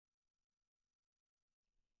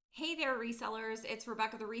Hey there, resellers. It's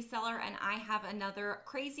Rebecca the Reseller, and I have another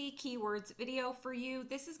crazy keywords video for you.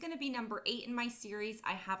 This is going to be number 8 in my series.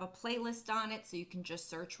 I have a playlist on it, so you can just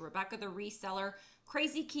search Rebecca the Reseller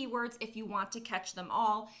crazy keywords if you want to catch them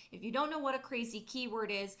all. If you don't know what a crazy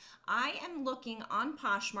keyword is, I am looking on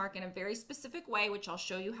Poshmark in a very specific way, which I'll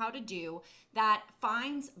show you how to do, that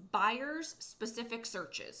finds buyers specific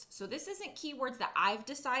searches. So this isn't keywords that I've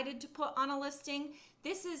decided to put on a listing.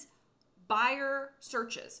 This is buyer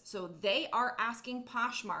searches. So they are asking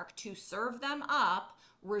Poshmark to serve them up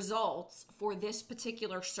results for this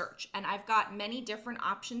particular search. And I've got many different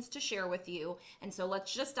options to share with you. And so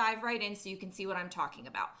let's just dive right in so you can see what I'm talking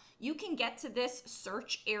about. You can get to this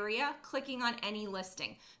search area clicking on any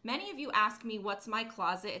listing. Many of you ask me, what's my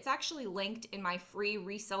closet? It's actually linked in my free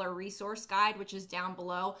reseller resource guide, which is down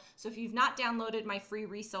below. So if you've not downloaded my free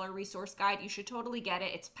reseller resource guide, you should totally get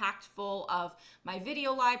it. It's packed full of my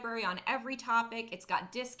video library on every topic. It's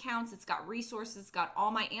got discounts, it's got resources, it's got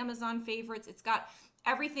all my Amazon favorites, it's got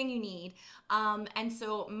everything you need. And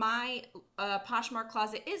so my Poshmark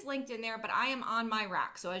closet is linked in there, but I am on my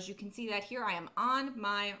rack. So as you can see that here, I am on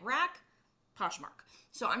my rack, Poshmark.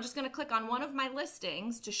 So I'm just going to click on one of my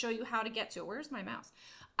listings to show you how to get to it. Where's my mouse?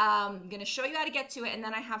 I'm going to show you how to get to it, and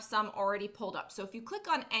then I have some already pulled up. So if you click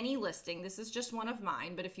on any listing, this is just one of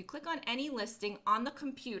mine, but if you click on any listing on the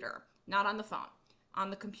computer, not on the phone, on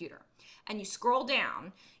the computer, and you scroll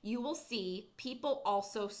down, you will see people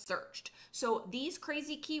also searched. So these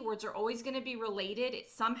crazy keywords are always going to be related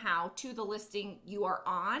somehow to the listing you are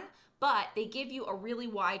on, but they give you a really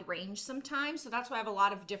wide range sometimes. So that's why I have a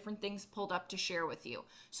lot of different things pulled up to share with you.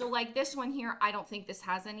 So like this one here, I don't think this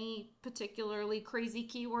has any particularly crazy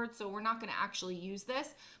keywords, so we're not going to actually use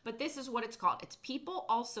this, but this is what it's called. It's people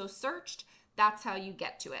also searched. That's how you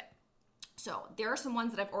get to it. So there are some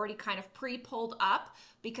ones that I've already kind of pre-pulled up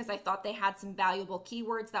because I thought they had some valuable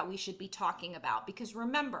keywords that we should be talking about. Because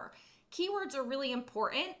remember, keywords are really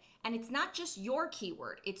important, and it's not just your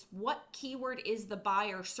keyword, it's what keyword is the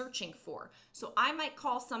buyer searching for. So I might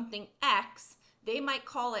call something X, they might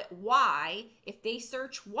call it Y. If they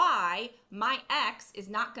search Y, my X is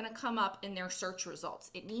not going to come up in their search results.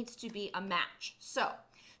 It needs to be a match. So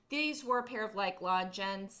these were a pair of like La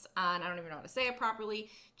Gents, and I don't even know how to say it properly,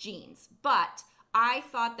 jeans. But I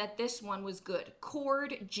thought that this one was good.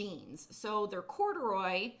 Cord jeans. So they're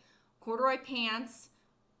corduroy pants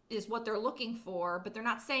is what they're looking for, but they're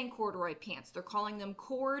not saying corduroy pants. They're calling them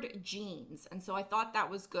cord jeans. And so I thought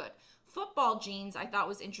that was good. Football jeans I thought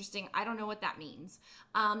was interesting. I don't know what that means.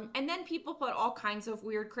 And then people put all kinds of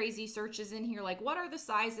weird, crazy searches in here, like what are the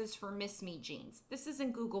sizes for Miss Me jeans? This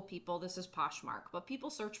isn't Google, people. This is Poshmark. But people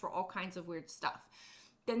search for all kinds of weird stuff.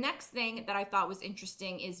 The next thing that I thought was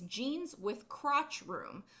interesting is jeans with crotch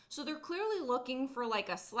room. So they're clearly looking for like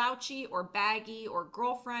a slouchy or baggy or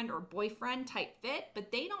girlfriend or boyfriend type fit,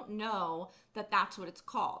 but they don't know that that's what it's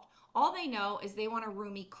called. All they know is they want a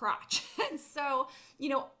roomy crotch. And so, you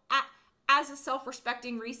know, as a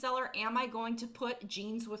self-respecting reseller, am I going to put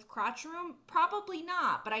jeans with crotch room? Probably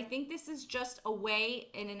not, but I think this is just a way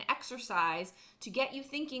and an exercise to get you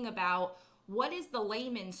thinking about what is the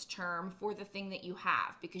layman's term for the thing that you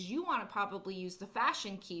have, because you want to probably use the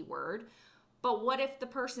fashion keyword, but what if the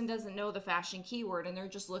person doesn't know the fashion keyword and they're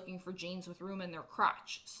just looking for jeans with room in their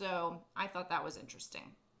crotch? So I thought that was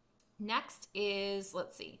interesting. Next is,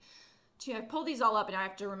 let's see. I pulled these all up and I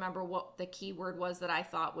have to remember what the keyword was that I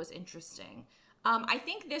thought was interesting. I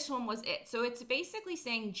think this one was it. So it's basically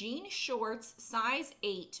saying jean shorts size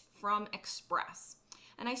 8 from Express.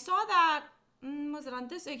 And I saw that, was it on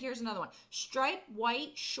this? Here's another one. Striped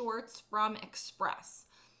white shorts from Express.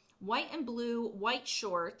 White and blue white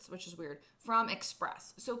shorts, which is weird, from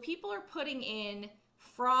Express. So people are putting in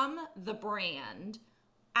from the brand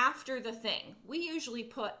after the thing. We usually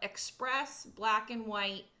put Express black and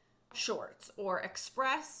white shorts or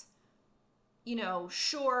Express, you know,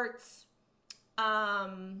 shorts,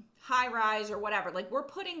 high rise or whatever. Like we're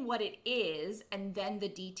putting what it is and then the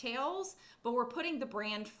details, but we're putting the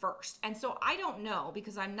brand first. And so I don't know,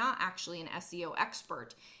 because I'm not actually an SEO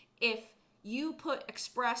expert, if you put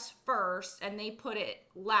Express first and they put it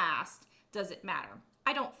last, does it matter?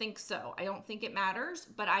 I don't think so. I don't think it matters,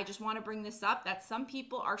 but I just want to bring this up that some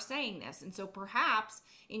people are saying this. And so perhaps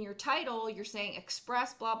in your title, you're saying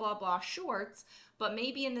Express blah, blah, blah shorts, but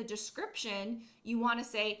maybe in the description, you want to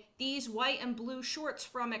say these white and blue shorts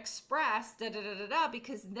from Express, da, da, da, da, da,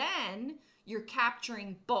 because then you're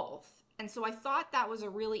capturing both. And so I thought that was a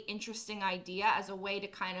really interesting idea as a way to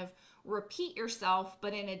kind of repeat yourself,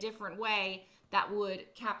 but in a different way that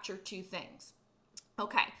would capture two things.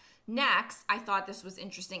 Okay. Next, I thought this was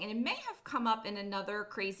interesting, and it may have come up in another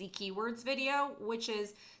crazy keywords video, which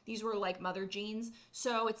is, these were like mother jeans.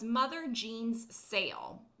 So it's mother jeans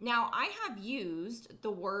sale. Now, I have used the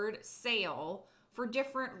word sale for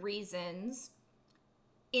different reasons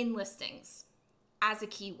in listings as a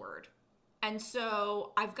keyword. And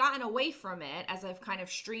so I've gotten away from it as I've kind of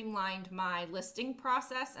streamlined my listing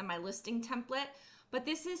process and my listing template. But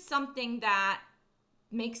this is something that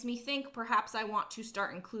makes me think perhaps I want to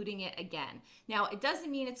start including it again. Now, it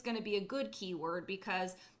doesn't mean it's going to be a good keyword,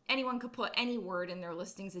 because anyone could put any word in their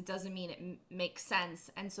listings. It doesn't mean it makes sense.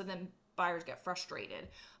 And so then buyers get frustrated.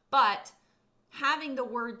 But having the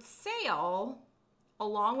word sale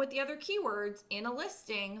along with the other keywords in a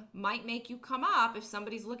listing might make you come up if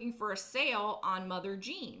somebody's looking for a sale on mother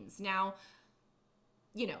jeans. Now,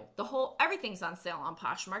 you know, everything's on sale on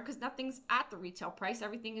Poshmark because nothing's at the retail price.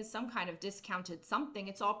 Everything is some kind of discounted something.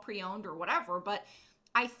 It's all pre-owned or whatever. But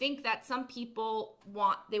I think that some people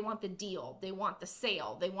want the deal. They want the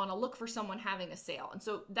sale. They want to look for someone having a sale. And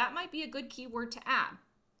so that might be a good keyword to add.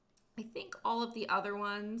 I think all of the other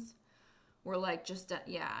ones were like just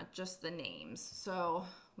the names. So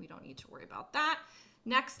we don't need to worry about that.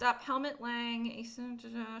 Next up, helmet lang,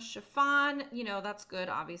 chiffon, you know, that's good,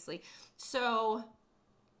 obviously. So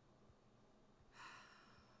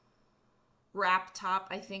wrap top,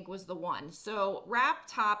 I think, was the one. So wrap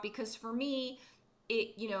top, because for me,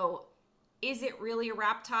 it, you know, is it really a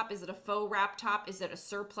wrap top? Is it a faux wrap top? Is it a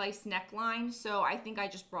surplice neckline? So I think I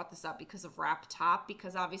just brought this up because of wrap top,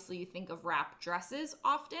 because obviously you think of wrap dresses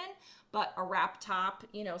often, but a wrap top,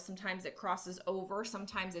 you know, sometimes it crosses over.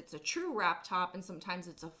 Sometimes it's a true wrap top and sometimes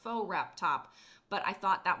it's a faux wrap top. But I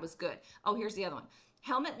thought that was good. Oh, here's the other one.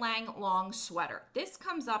 Helmet lang long sweater. This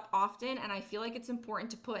comes up often, and I feel like it's important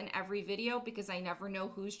to put in every video because I never know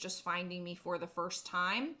who's just finding me for the first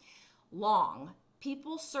time. Long.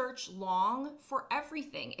 People search long for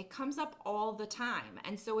everything. It comes up all the time.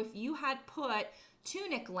 And so if you had put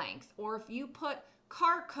tunic length, or if you put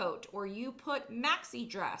car coat, or you put maxi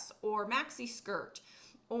dress or maxi skirt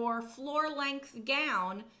or floor length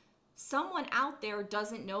gown, someone out there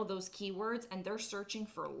doesn't know those keywords and they're searching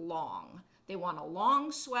for long. They want a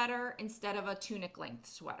long sweater instead of a tunic length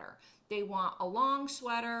sweater. They want a long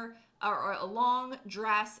sweater or a long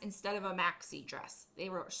dress instead of a maxi dress. They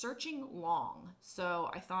were searching long.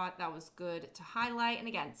 So I thought that was good to highlight. And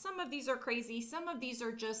again, some of these are crazy. Some of these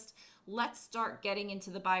are just, let's start getting into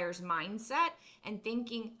the buyer's mindset and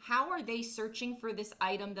thinking, how are they searching for this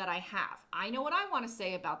item that I have? I know what I want to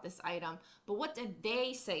say about this item, but what did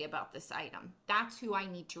they say about this item? That's who I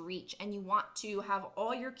need to reach. And you want to have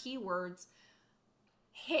all your keywords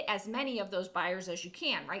hit as many of those buyers as you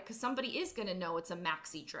can, right? Because somebody is going to know it's a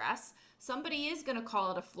maxi dress. Somebody is going to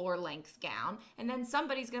call it a floor length gown. And then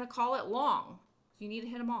somebody's going to call it long. So you need to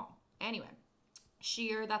hit them all. Anyway,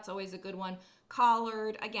 sheer, that's always a good one.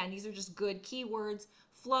 Collared, again, these are just good keywords.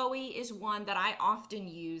 Flowy is one that I often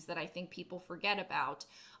use that I think people forget about.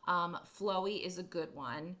 Flowy is a good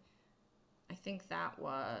one. I think that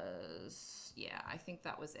was, I think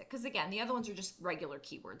that was it. Because again, the other ones are just regular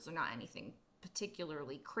keywords. They're not anything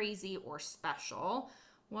particularly crazy or special.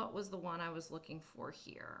 What was the one I was looking for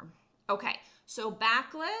here? Okay, so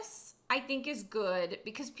backless I think is good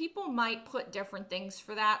because people might put different things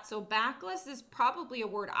for that. So backless is probably a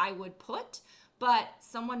word I would put, but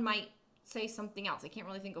someone might say something else. I can't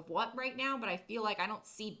really think of what right now, but I feel like I don't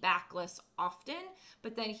see backless often.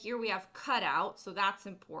 But then here we have cutout, so that's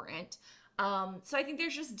important. So I think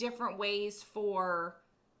there's just different ways for,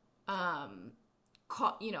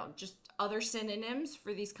 you know, just other synonyms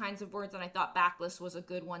for these kinds of words. And I thought backless was a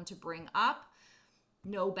good one to bring up.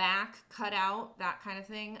 No back, cut out, that kind of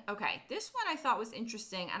thing. Okay, this one I thought was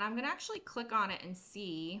interesting, and I'm going to actually click on it and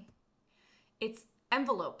see. It's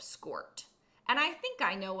envelope skirt. And I think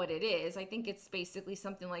I know what it is. I think it's basically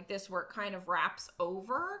something like this where it kind of wraps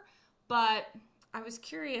over, but I was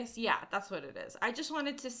curious. Yeah, that's what it is. I just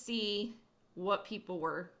wanted to see what people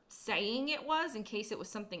were saying it was in case it was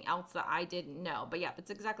something else that I didn't know. But yeah,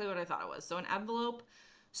 that's exactly what I thought it was. So an envelope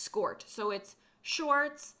skirt. So it's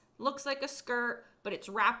shorts, looks like a skirt, but it's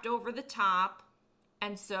wrapped over the top.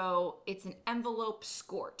 And so it's an envelope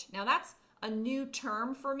skirt. Now that's a new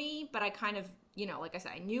term for me, but I kind of, you know, like I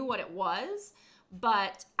said, I knew what it was,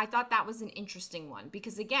 but I thought that was an interesting one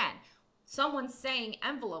because again, someone's saying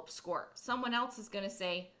envelope skirt. Someone else is going to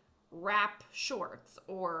say wrap shorts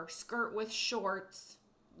or skirt with shorts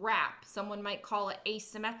wrap. Someone might call it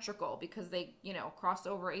asymmetrical because they, you know, cross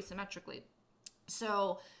over asymmetrically.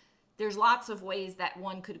 So there's lots of ways that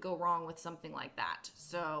one could go wrong with something like that.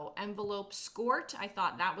 So envelope skirt, I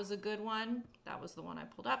thought that was a good one. That was the one I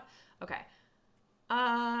pulled up. Okay.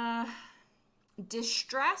 Uh,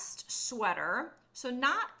 distressed sweater. So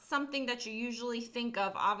not something that you usually think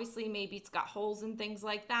of. Obviously, maybe it's got holes and things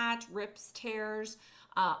like that, rips, tears,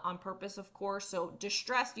 on purpose, of course. So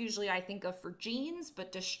distressed, usually I think of for jeans,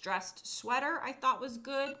 but distressed sweater I thought was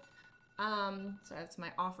good. So that's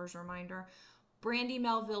my offers reminder. Brandy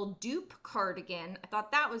Melville dupe cardigan. I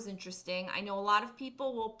thought that was interesting. I know a lot of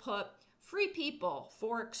people will put free people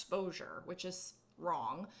for exposure, which is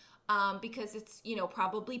wrong. Because it's, you know,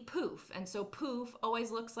 probably poof. And so poof always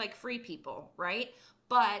looks like free people, right?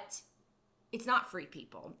 But it's not free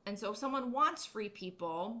people. And so if someone wants free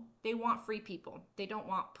people, they want free people. They don't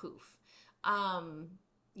want poof.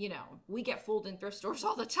 You know, we get fooled in thrift stores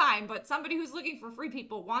all the time, but somebody who's looking for free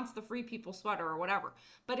people wants the free people sweater or whatever.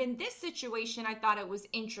 But in this situation, I thought it was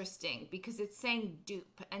interesting because it's saying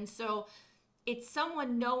dupe. And so it's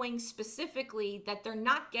someone knowing specifically that they're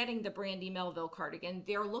not getting the Brandy Melville cardigan.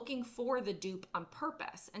 They're looking for the dupe on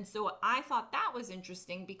purpose. And so I thought that was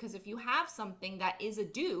interesting because if you have something that is a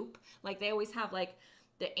dupe, like they always have like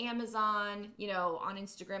the Amazon, you know, on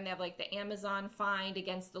Instagram, they have like the Amazon find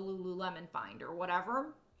against the Lululemon find or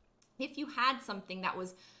whatever. If you had something that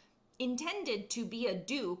was intended to be a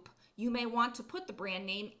dupe, you may want to put the brand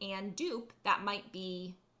name and dupe. That might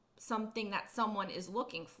be something that someone is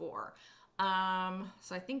looking for.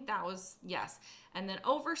 So I think that was, yes. And then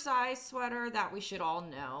oversized sweater, that we should all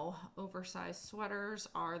know. Oversized sweaters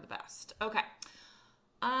are the best. Okay.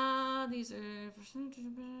 These are percentage.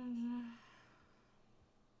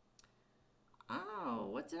 Oh,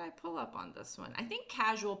 what did I pull up on this one? I think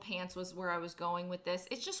casual pants was where I was going with this.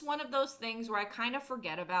 It's just one of those things where I kind of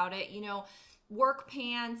forget about it. You know, work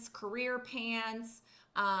pants, career pants,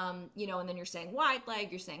 you know, and then you're saying wide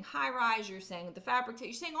leg, you're saying high rise, you're saying the fabric,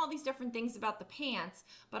 you're saying all these different things about the pants,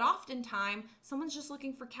 but oftentimes someone's just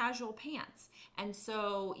looking for casual pants. And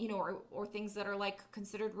so, you know, or things that are like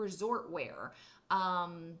considered resort wear.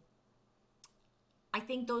 I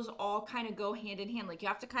think those all kind of go hand in hand. Like you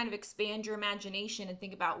have to kind of expand your imagination and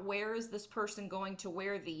think about where is this person going to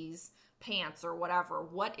wear these pants or whatever.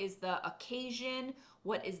 What is the occasion?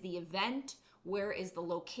 What is the event? Where is the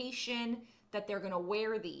location that they're going to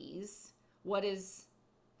wear these? What is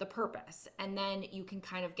the purpose? And then you can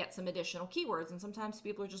kind of get some additional keywords. And sometimes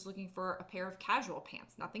people are just looking for a pair of casual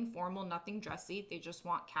pants, nothing formal, nothing dressy. They just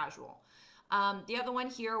want casual. The other one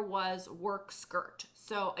here was work skirt.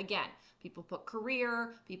 So again, people put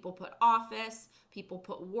career, people put office, people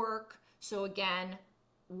put work. So again,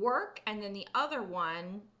 work. And then the other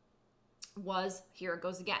one was, here it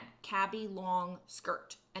goes again, cabbie long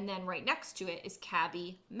skirt. And then right next to it is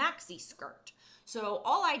cabbie maxi skirt. So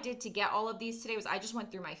all I did to get all of these today was I just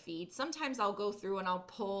went through my feed. Sometimes I'll go through and I'll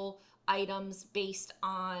pull items based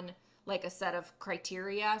on like a set of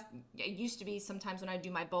criteria. It used to be sometimes when I do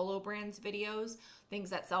my Bolo Brands videos, things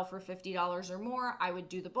that sell for $50 or more, I would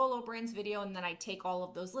do the Bolo Brands video and then I'd take all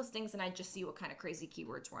of those listings and I'd just see what kind of crazy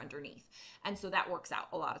keywords were underneath. And so that works out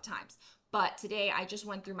a lot of times. But today I just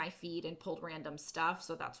went through my feed and pulled random stuff.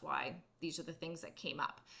 So that's why these are the things that came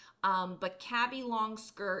up. But cabbie long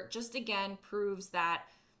skirt just again proves that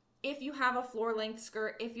if you have a floor length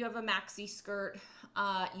skirt, if you have a maxi skirt,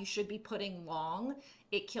 you should be putting long.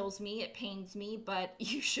 It kills me, it pains me, but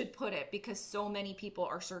you should put it because so many people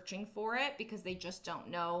are searching for it because they just don't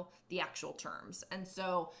know the actual terms. And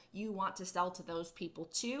so you want to sell to those people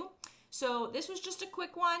too. So this was just a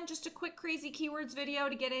quick one, just a quick crazy keywords video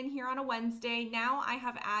to get in here on a Wednesday. Now I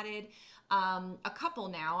have added a couple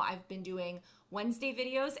now. I've been doing Wednesday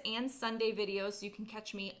videos and Sunday videos, so you can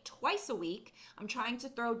catch me twice a week. I'm trying to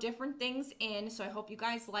throw different things in, so I hope you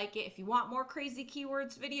guys like it. If you want more crazy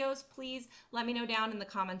keywords videos, please let me know down in the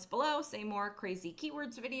comments below. Say more crazy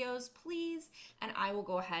keywords videos, please, and I will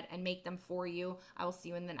go ahead and make them for you. I will see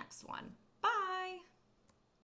you in the next one.